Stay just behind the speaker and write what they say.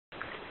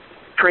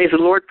Praise the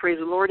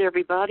Lord,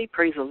 everybody.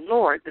 Praise the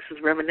Lord. This is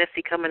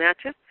RevEssie coming at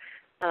you.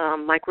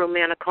 Micro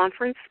Manna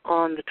Conference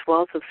on the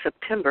 12th of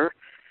September,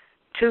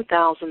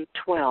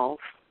 2012.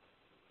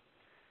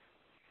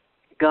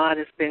 God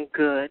has been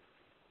good,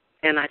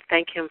 and I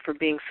thank Him for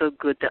being so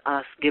good to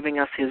us, giving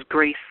us His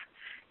grace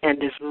and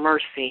His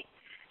mercy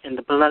in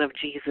the blood of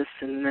Jesus.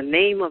 In the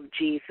name of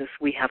Jesus,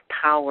 we have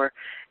power,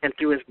 and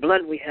through His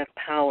blood we have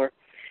power.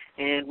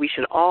 And we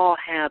should all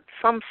have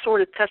some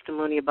sort of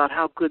testimony about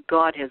how good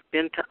God has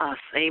been to us.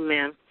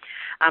 Amen.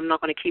 I'm not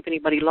going to keep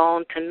anybody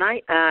long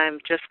tonight. I'm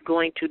just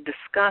going to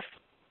discuss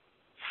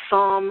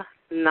Psalm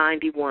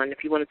 91.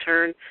 If you want to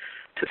turn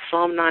to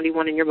Psalm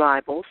 91 in your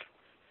Bibles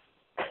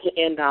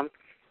and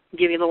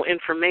give you a little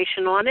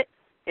information on it,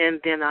 and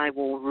then I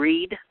will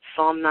read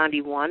Psalm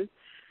 91.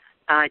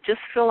 I just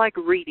feel like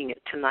reading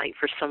it tonight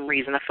for some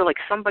reason. I feel like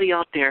somebody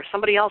else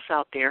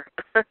out there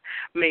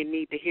may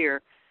need to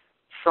hear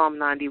Psalm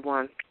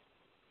 91.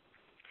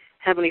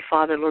 Heavenly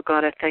Father, Lord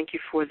God, I thank you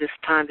for this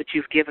time that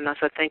you've given us.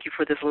 I thank you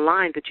for this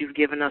line that you've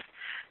given us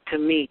to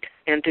meet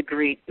and to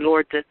greet,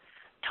 Lord, to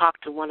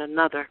talk to one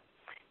another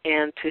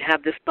and to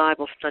have this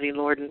Bible study,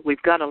 Lord. And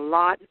we've got a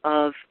lot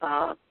of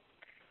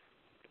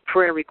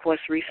prayer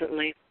requests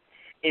recently,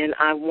 and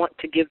I want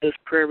to give those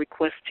prayer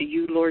requests to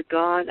you, Lord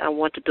God. I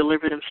want to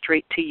deliver them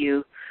straight to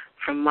you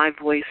from my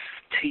voice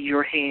to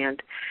your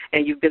hand.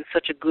 And you've been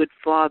such a good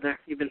Father.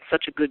 You've been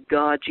such a good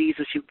God.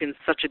 Jesus, you've been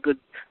such a good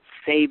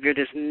Savior.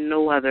 There's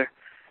no other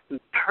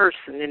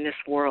person in this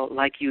world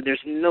like you. There's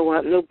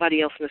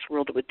nobody else in this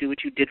world that would do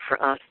what you did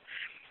for us.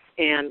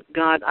 And,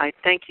 God, I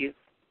thank you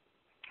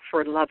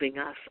for loving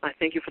us. I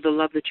thank you for the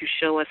love that you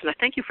show us. And I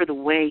thank you for the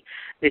way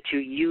that you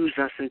use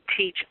us and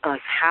teach us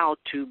how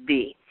to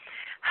be,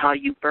 how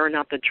you burn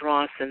out the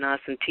dross in us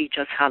and teach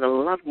us how to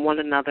love one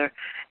another.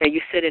 And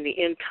you said in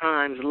the end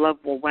times, love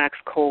will wax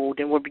cold.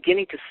 And we're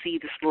beginning to see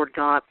this, Lord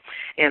God,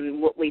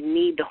 and what we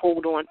need to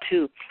hold on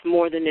to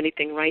more than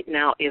anything right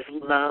now is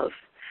love.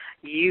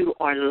 You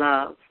are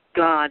love.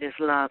 God is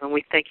love, and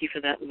we thank you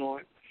for that,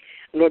 Lord.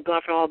 Lord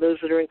God, for all those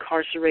that are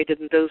incarcerated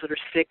and those that are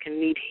sick and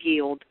need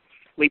healed,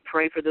 we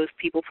pray for those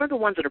people, for the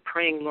ones that are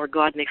praying, Lord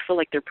God, and they feel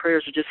like their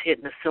prayers are just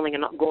hitting the ceiling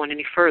and not going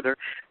any further.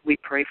 We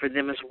pray for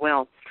them as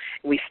well.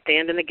 We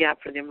stand in the gap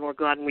for them, Lord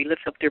God, and we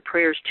lift up their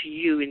prayers to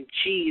you in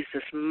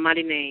Jesus'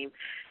 mighty name.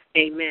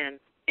 Amen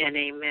and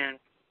amen.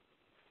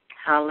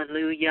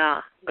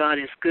 Hallelujah. God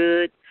is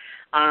good.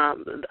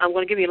 I'm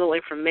going to give you a little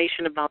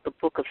information about the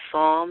book of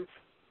Psalms.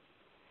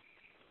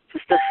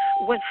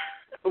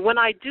 When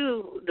I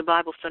do the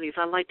Bible studies,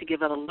 I like to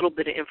give out a little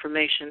bit of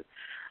information,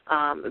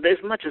 as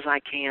much as I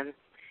can.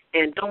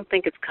 And don't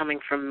think it's coming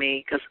from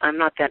me because I'm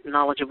not that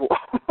knowledgeable.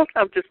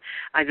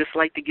 I just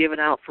like to give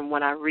it out from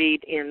what I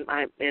read in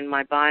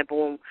my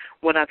Bible and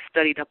what I've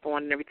studied up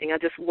on and everything.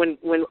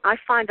 When I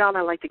find out,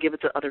 I like to give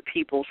it to other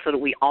people so that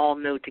we all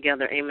know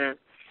together. Amen.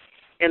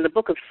 In the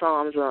book of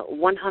Psalms,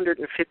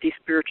 150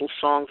 spiritual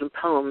songs and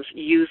poems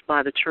used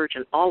by the church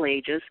in all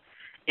ages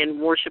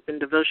in worship and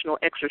devotional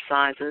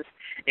exercises.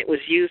 It was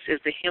used as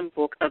the hymn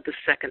book of the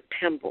Second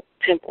Temple.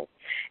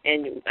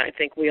 And I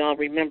think we all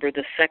remember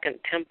the Second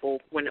Temple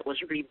when it was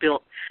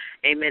rebuilt.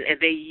 Amen. And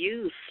they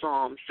used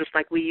Psalms just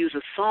like we use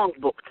a song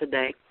book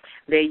today.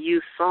 They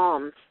use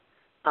Psalms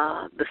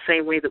the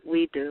same way that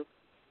we do,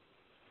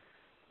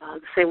 the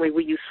same way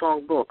we use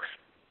song books.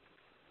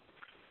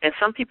 And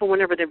some people,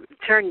 whenever they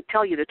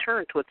tell you to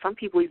turn to it, some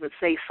people even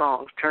say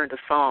songs, turn to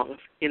songs,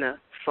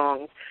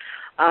 songs.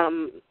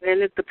 And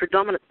the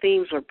predominant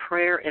themes are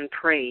prayer and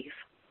praise.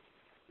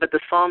 But the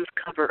Psalms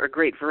cover a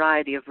great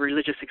variety of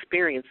religious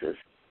experiences.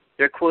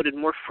 They're quoted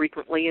more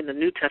frequently in the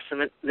New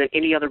Testament than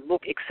any other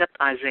book except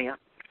Isaiah.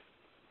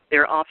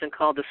 They're often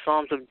called the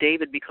Psalms of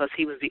David because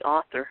he was the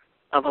author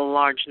of a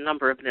large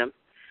number of them.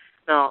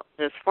 Now,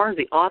 as far as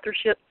the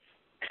authorship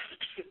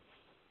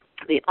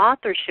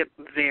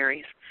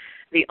varies.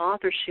 The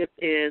authorship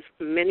is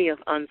many of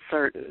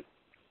uncertain.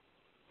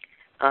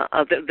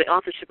 The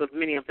authorship of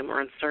many of them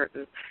are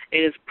uncertain. It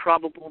is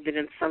probable that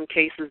in some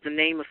cases the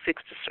name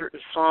affixed to certain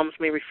psalms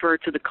may refer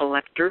to the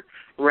collector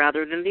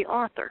rather than the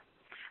author.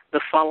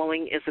 The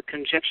following is a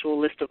conjectural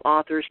list of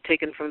authors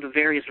taken from the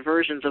various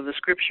versions of the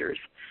Scriptures.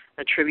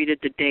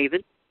 Attributed to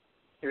David,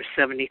 there are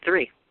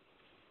 73.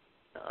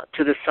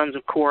 To the sons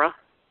of Korah,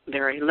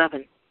 there are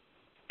 11.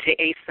 To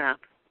Asaph,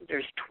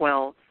 there's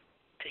 12.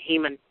 To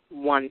Heman,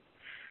 1.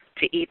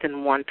 To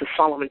Ethan, 1. To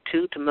Solomon,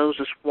 2. To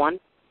Moses, 1.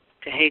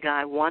 To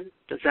Haggai, 1,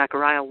 to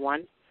Zechariah,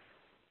 1,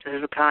 to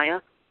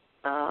Hezekiah,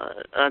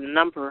 a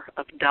number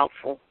of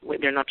doubtful.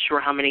 They're not sure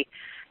how many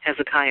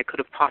Hezekiah could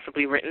have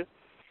possibly written,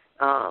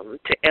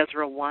 to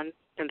Ezra, 1,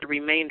 and the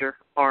remainder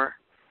are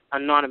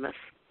anonymous.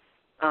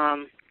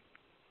 And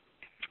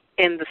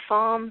the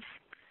Psalms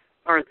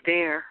are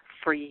there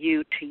for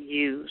you to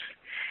use.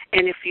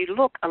 And if you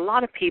look, a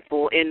lot of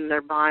people in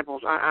their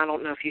Bibles, I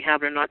don't know if you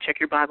have it or not, check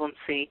your Bible and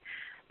see,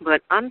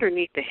 but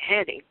underneath the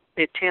heading,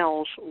 it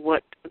tells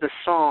what the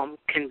psalm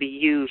can be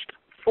used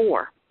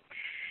for.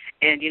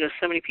 And,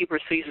 so many people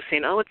are so used to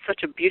saying, oh, it's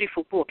such a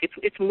beautiful book.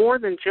 It's more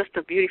than just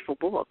a beautiful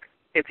book.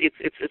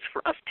 It's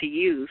for us to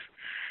use.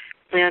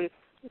 And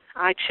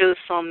I chose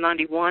Psalm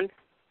 91.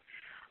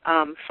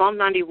 Psalm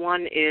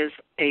 91 is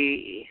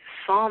a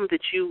psalm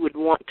that you would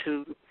want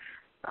to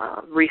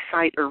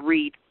recite or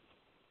read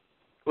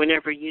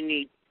whenever you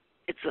need.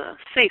 It's a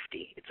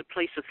safety. It's a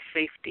place of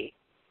safety.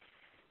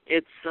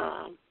 It's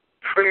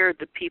prayer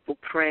that people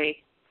pray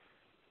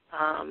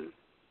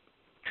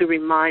to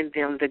remind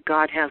them that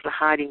God has a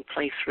hiding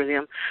place for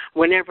them.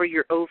 Whenever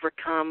you're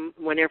overcome,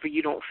 whenever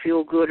you don't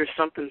feel good or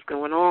something's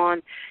going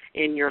on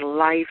in your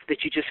life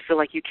that you just feel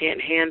like you can't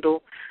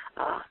handle,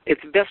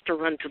 it's best to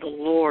run to the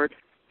Lord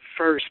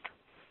first.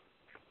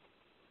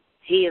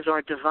 He is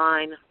our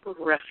divine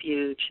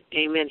refuge.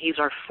 Amen. He's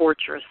our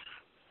fortress,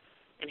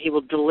 and He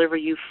will deliver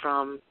you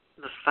from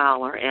the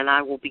fowler. And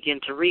I will begin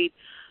to read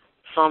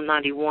Psalm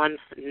 91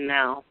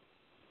 now.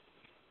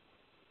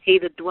 He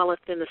that dwelleth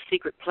in the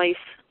secret place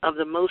of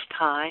the Most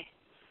High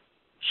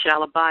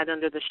shall abide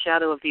under the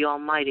shadow of the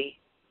Almighty.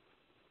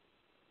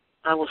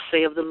 I will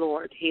say of the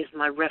Lord, He is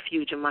my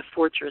refuge and my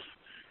fortress,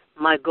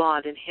 my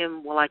God, in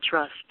Him will I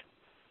trust.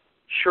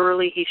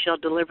 Surely He shall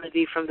deliver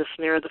thee from the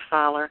snare of the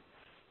fowler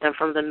and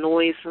from the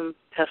noisome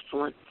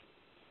pestilence.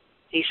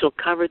 He shall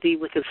cover thee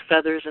with His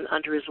feathers, and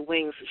under His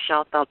wings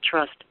shalt thou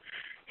trust.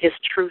 His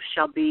truth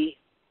shall be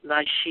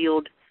thy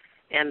shield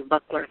and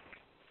buckler.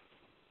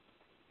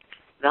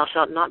 Thou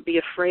shalt not be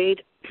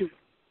afraid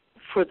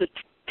for the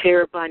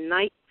terror by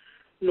night,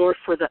 nor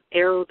for the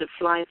arrow that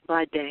flieth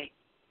by day,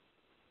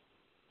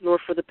 nor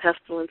for the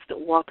pestilence that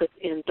walketh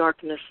in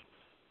darkness,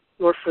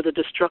 nor for the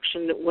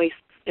destruction that wasteth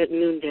at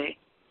noonday.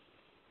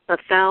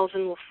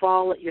 1,000 will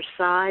fall at your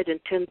side, and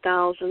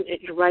 10,000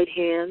 at your right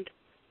hand,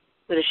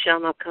 but it shall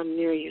not come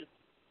near you.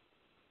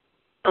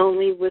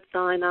 Only with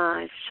thine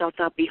eyes shalt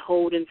thou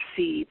behold and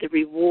see the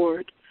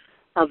reward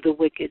of the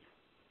wicked,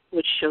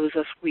 which shows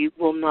us we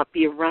will not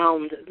be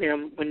around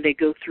them when they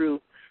go through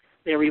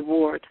their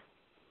reward.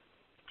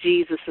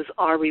 Jesus is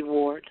our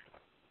reward.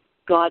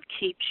 God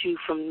keeps you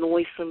from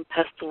noisome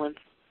pestilence,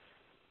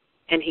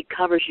 and He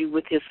covers you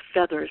with His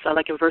feathers. I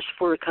like in verse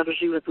 4, it covers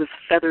you with His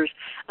feathers.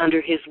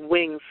 Under His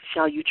wings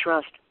shall you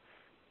trust.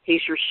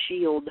 He's your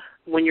shield.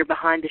 When you're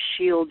behind the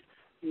shield,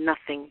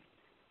 nothing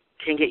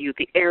can get you.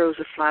 The arrows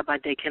that fly by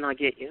day cannot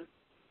get you.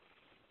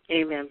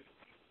 Amen.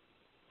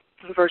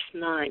 Verse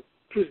 9.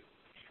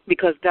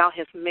 Because thou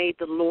hast made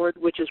the Lord,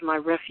 which is my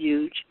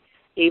refuge,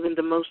 even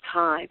the Most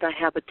High, thy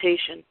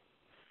habitation.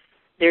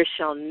 There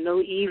shall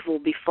no evil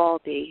befall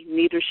thee,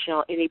 neither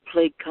shall any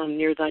plague come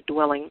near thy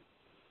dwelling.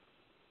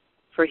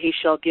 For He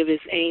shall give His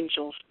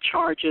angels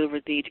charge over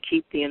thee to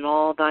keep thee in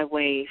all thy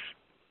ways.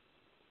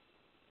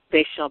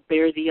 They shall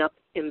bear thee up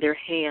in their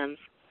hands,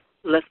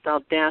 lest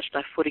thou dash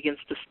thy foot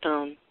against a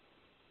stone.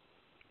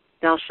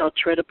 Thou shalt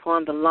tread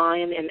upon the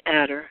lion and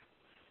adder.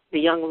 The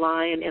young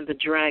lion and the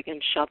dragon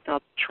shalt thou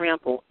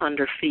trample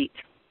under feet.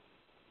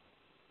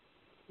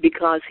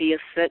 Because He has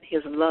set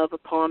His love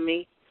upon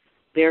me,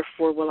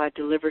 therefore will I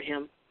deliver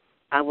him.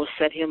 I will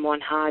set him on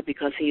high,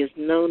 because he has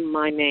known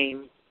my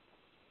name.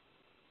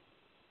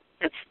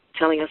 That's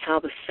telling us how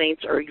the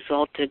saints are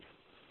exalted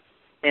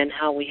and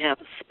how we have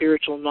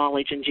spiritual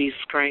knowledge in Jesus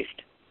Christ.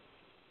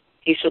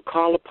 He shall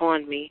call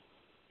upon me,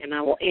 and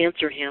I will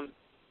answer him.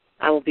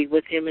 I will be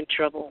with him in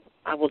trouble.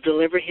 I will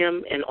deliver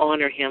him and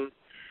honor him.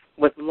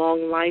 With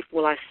long life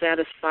will I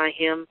satisfy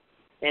him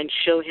and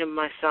show him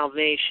my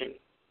salvation.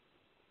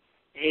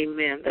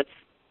 Amen. That's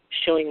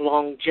showing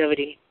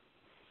longevity.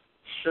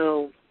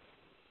 So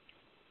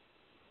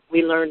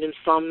we learned in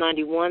Psalm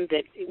 91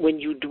 that when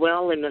you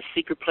dwell in the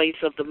secret place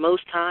of the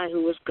Most High,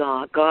 who is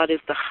God, God is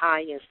the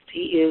highest. He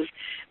is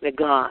the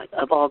God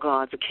of all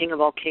gods, the King of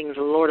all kings,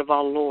 the Lord of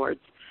all lords.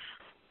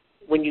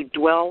 When you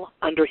dwell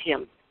under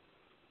him,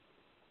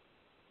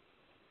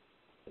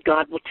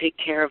 God will take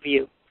care of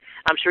you.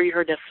 I'm sure you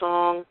heard that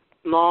song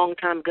a long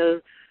time ago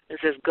that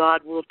says,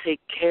 God will take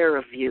care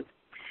of you.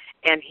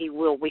 And he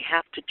will. We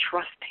have to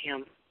trust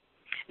him.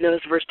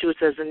 Notice verse 2, it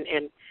says,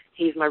 and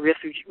he's my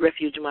refuge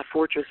and my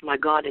fortress, my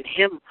God, in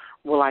him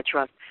will I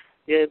trust.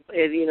 The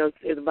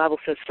Bible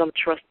says some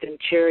trust in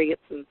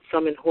chariots and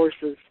some in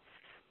horses,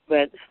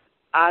 but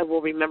I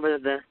will remember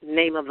the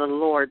name of the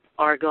Lord,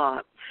 our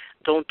God.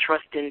 Don't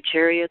trust in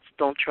chariots,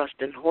 don't trust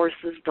in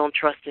horses, don't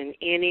trust in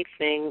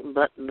anything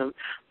but the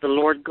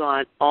Lord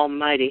God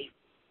Almighty.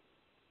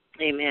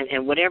 Amen.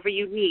 And whatever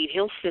you need,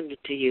 he'll send it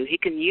to you. He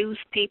can use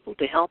people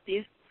to help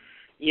you.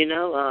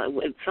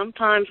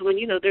 Sometimes when,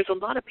 there's a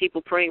lot of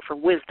people praying for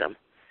wisdom,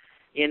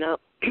 and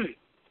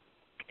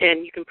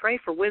you can pray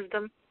for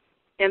wisdom,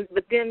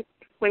 but then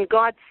when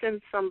God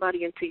sends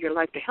somebody into your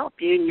life to help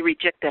you and you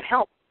reject that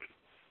help,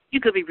 you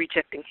could be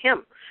rejecting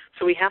him.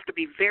 So we have to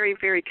be very,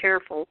 very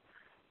careful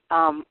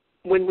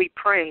when we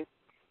pray.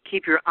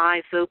 Keep your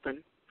eyes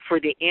open for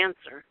the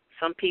answer.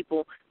 Some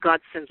people, God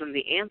sends them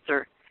the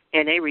answer,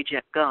 and they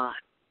reject God.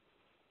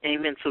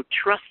 Amen. So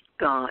trust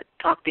God.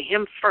 Talk to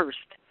him first,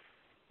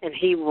 and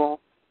he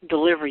will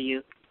deliver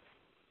you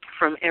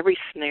from every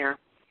snare.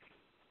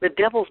 The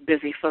devil's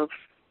busy, folks.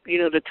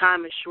 The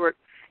time is short,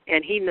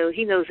 and he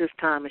knows his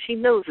time is. He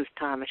knows his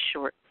time is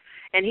short,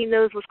 and he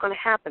knows what's going to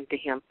happen to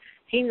him.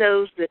 He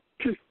knows that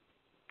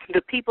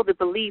the people that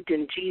believed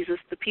in Jesus,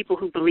 the people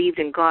who believed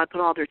in God,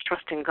 put all their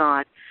trust in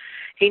God,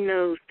 he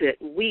knows that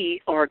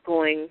we are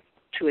going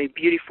to a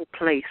beautiful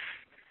place,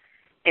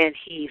 and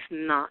he's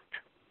not.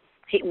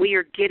 We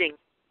are getting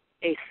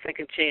a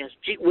second chance.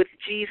 With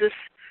Jesus,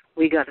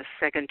 we got a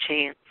second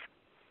chance.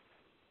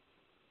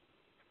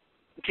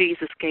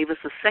 Jesus gave us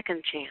a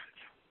second chance.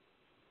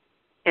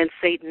 And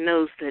Satan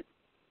knows that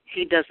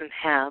he doesn't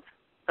have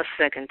a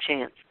second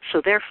chance.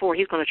 So therefore,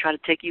 he's going to try to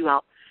take you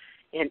out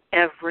in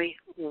every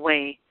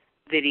way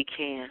that he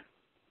can.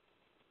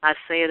 I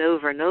say it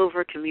over and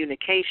over,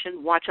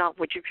 communication. Watch out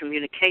with your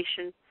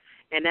communication.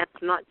 And that's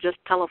not just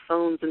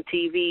telephones and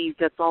TVs.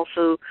 That's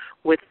also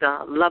with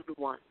loved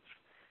ones.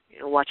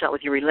 Watch out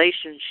with your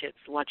relationships.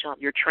 Watch out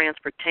your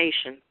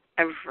transportation.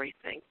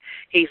 Everything.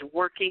 He's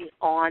working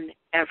on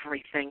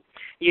everything.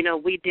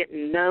 We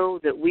didn't know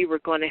that we were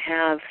going to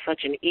have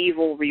such an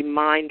evil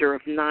reminder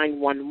of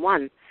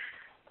 911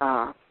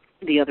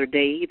 the other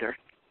day either,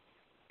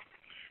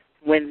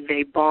 when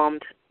they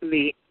bombed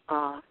the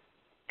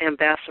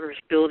ambassador's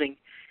building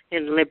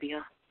in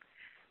Libya.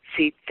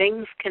 See,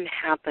 things can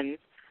happen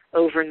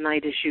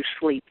overnight as you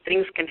sleep.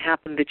 Things can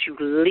happen that you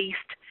least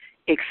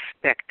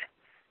expect.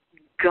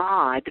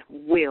 God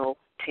will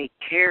take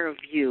care of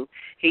you.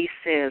 He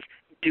says,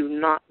 do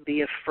not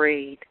be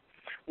afraid.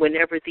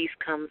 Whenever these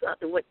comes up,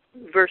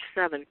 verse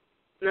 7?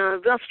 No,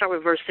 I'll start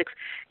with verse 6.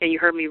 And you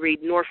heard me read,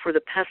 nor for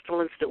the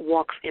pestilence that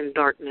walks in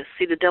darkness.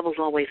 See, the devil's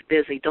always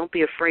busy. Don't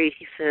be afraid,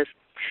 he says.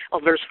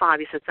 Verse 5,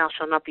 he says, thou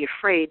shalt not be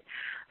afraid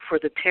for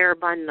the terror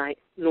by night,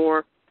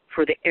 nor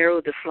for the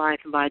arrow that flieth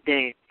by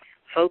day.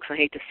 Folks, I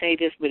hate to say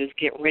this, but it's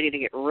getting ready to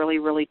get really,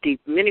 really deep.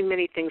 Many,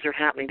 many things are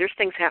happening. There's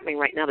things happening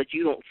right now that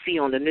you don't see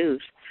on the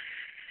news.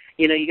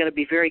 You got to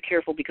be very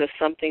careful, because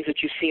some things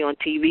that you see on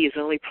TV is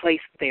only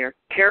placed there,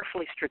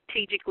 carefully,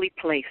 strategically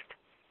placed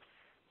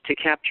to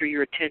capture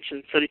your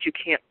attention so that you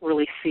can't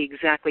really see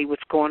exactly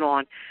what's going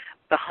on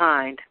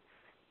behind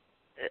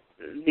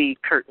the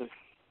curtain.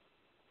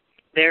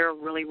 There are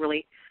really,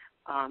 really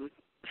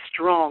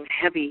strong,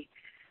 heavy,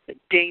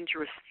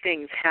 dangerous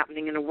things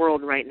happening in the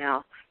world right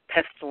now.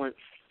 Pestilence,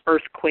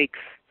 earthquakes.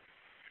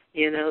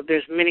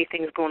 There's many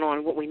things going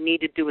on. What we need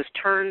to do is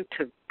turn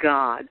to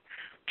God.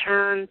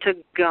 Turn to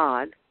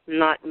God,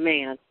 not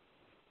man.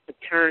 But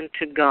turn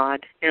to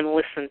God and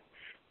listen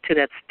to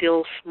that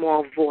still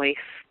small voice.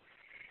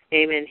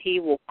 Amen. He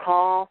will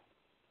call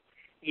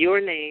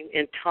your name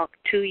and talk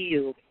to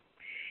you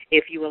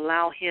if you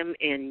allow him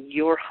in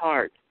your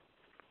heart.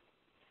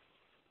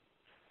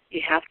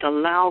 You have to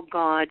allow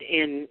God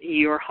in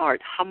your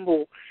heart.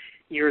 Humble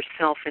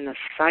yourself in the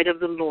sight of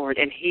the Lord,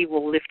 and he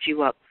will lift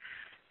you up.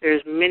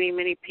 There's many,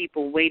 many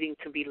people waiting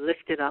to be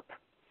lifted up,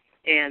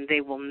 and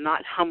they will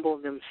not humble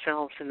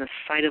themselves in the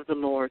sight of the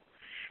Lord.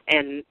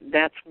 And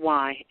that's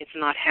why it's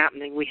not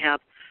happening. We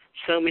have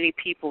so many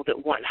people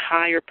that want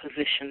higher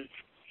positions.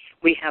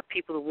 We have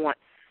people that want,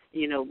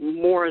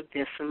 more of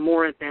this and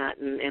more of that,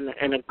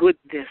 and a good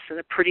this and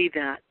a pretty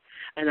that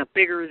and a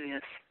bigger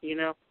this,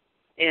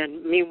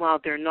 And meanwhile,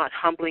 they're not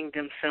humbling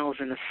themselves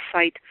in the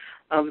sight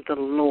of the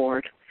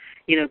Lord.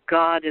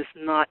 God is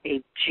not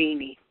a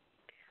genie,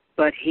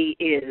 but he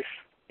is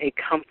a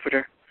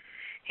comforter.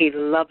 He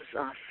loves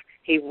us.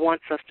 He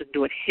wants us to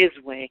do it his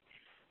way,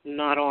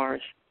 not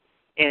ours.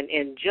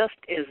 And just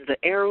as the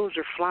arrows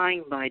are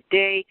flying by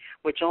day,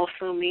 which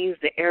also means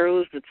the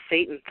arrows that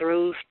Satan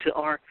throws to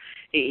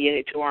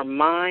our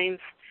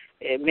minds,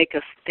 make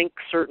us think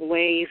certain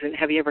ways. And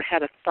have you ever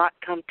had a thought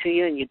come to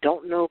you and you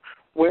don't know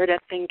where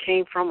that thing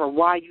came from or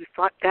why you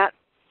thought that?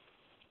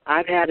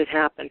 I've had it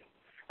happen.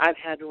 I've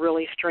had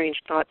really strange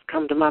thoughts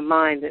come to my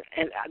mind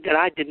that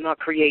I did not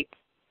create.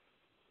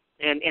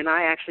 And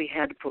I actually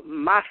had to put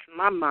my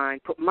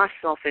mind, put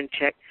myself in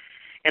check,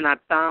 and I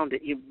bound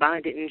it. You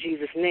bind it in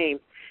Jesus' name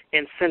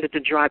and send it to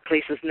dry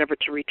places, never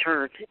to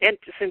return, and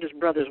to send his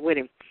brothers with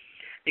him,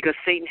 because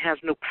Satan has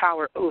no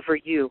power over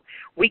you.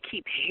 We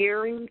keep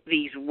hearing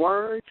these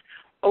words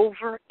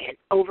over and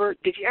over.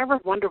 Did you ever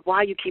wonder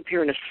why you keep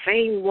hearing the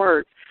same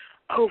words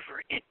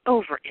over and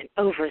over and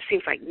over? It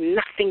seems like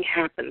nothing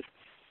happens.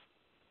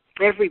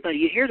 Everybody,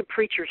 you hear the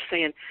preacher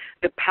saying,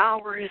 the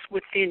power is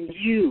within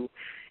you.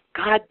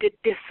 God did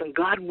this and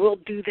God will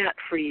do that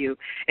for you.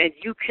 And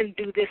you can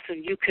do this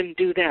and you can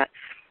do that.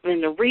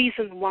 And the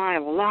reason why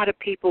a lot of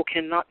people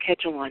cannot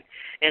catch on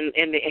and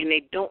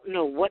they don't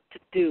know what to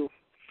do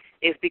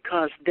is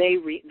because they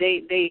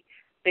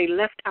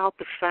left out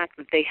the fact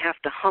that they have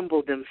to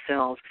humble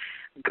themselves.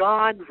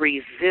 God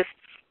resists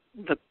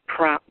the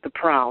proud.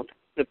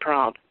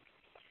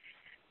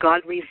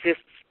 God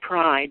resists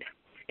pride.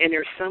 And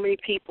there's so many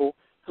people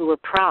who are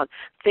proud.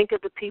 Think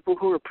of the people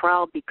who are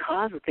proud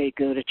because they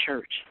go to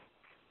church.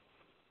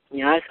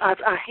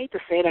 I hate to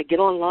say it. I get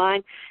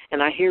online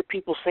and I hear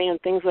people saying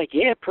things like,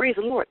 "Yeah, praise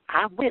the Lord.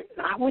 I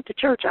went to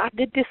church. I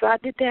did this. I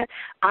did that.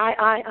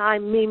 I,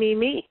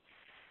 me."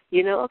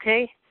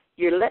 Okay,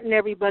 you're letting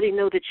everybody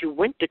know that you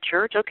went to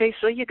church. Okay,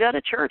 so you got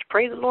a church.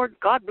 Praise the Lord.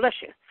 God bless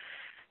you.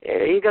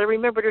 You got to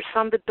remember there's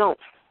some that don't.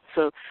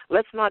 So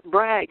let's not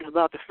brag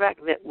about the fact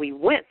that we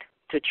went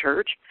to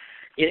church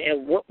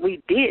and what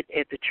we did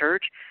at the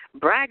church.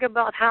 Brag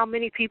about how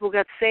many people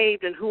got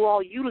saved and who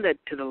all you led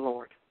to the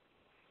Lord.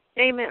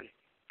 Amen.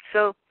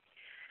 So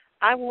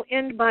I will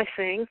end by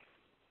saying,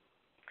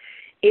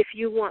 if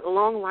you want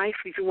long life,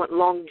 if you want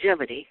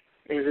longevity,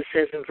 as it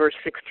says in verse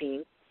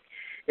 16,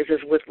 it says,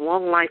 with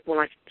long life will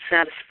I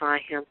satisfy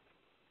him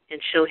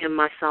and show him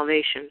my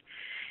salvation.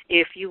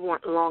 If you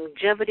want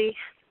longevity,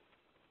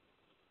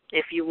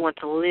 if you want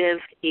to live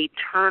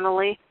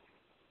eternally,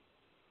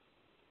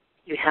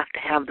 you have to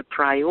have the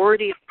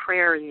priority of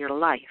prayer in your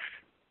life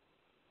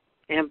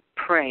and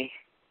pray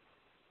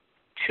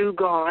to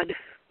God.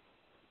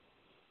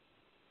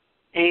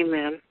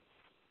 Amen.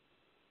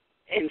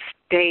 And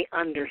stay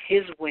under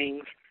his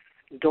wings.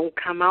 Don't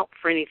come out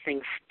for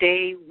anything.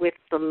 Stay with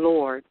the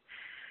Lord.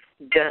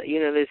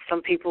 There's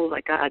some people,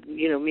 like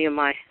me and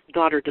my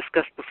daughter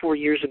discussed before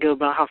years ago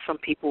about how some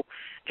people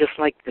just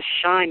like the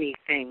shiny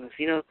things.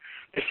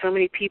 There's so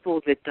many people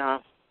that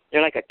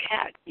they're like a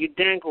cat. You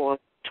dangle a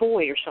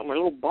toy or something, a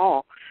little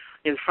ball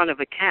in front of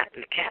a cat,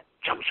 and the cat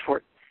jumps for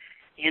it.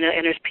 And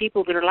there's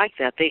people that are like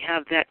that. They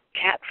have that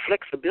cat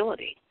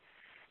flexibility.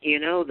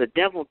 The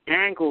devil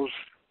dangles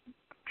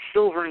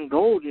silver and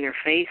gold in their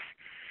face,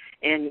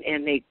 and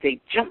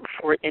they jump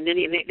for it, and then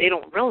they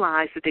don't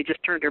realize that they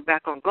just turned their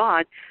back on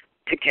God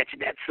to catch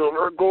that silver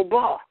or gold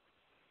ball.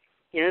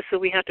 So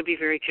we have to be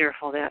very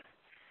careful that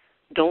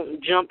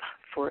don't jump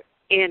for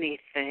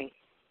anything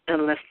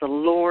unless the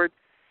Lord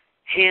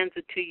hands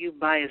it to you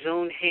by his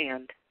own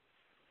hand.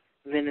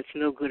 Then it's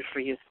no good for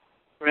you.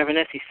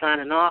 RevEssie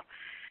signing off.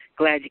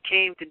 Glad you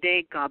came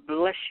today. God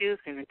bless you.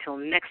 And until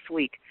next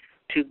week,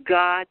 to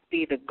God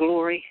be the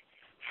glory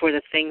for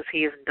the things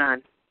he has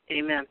done.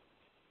 Amen.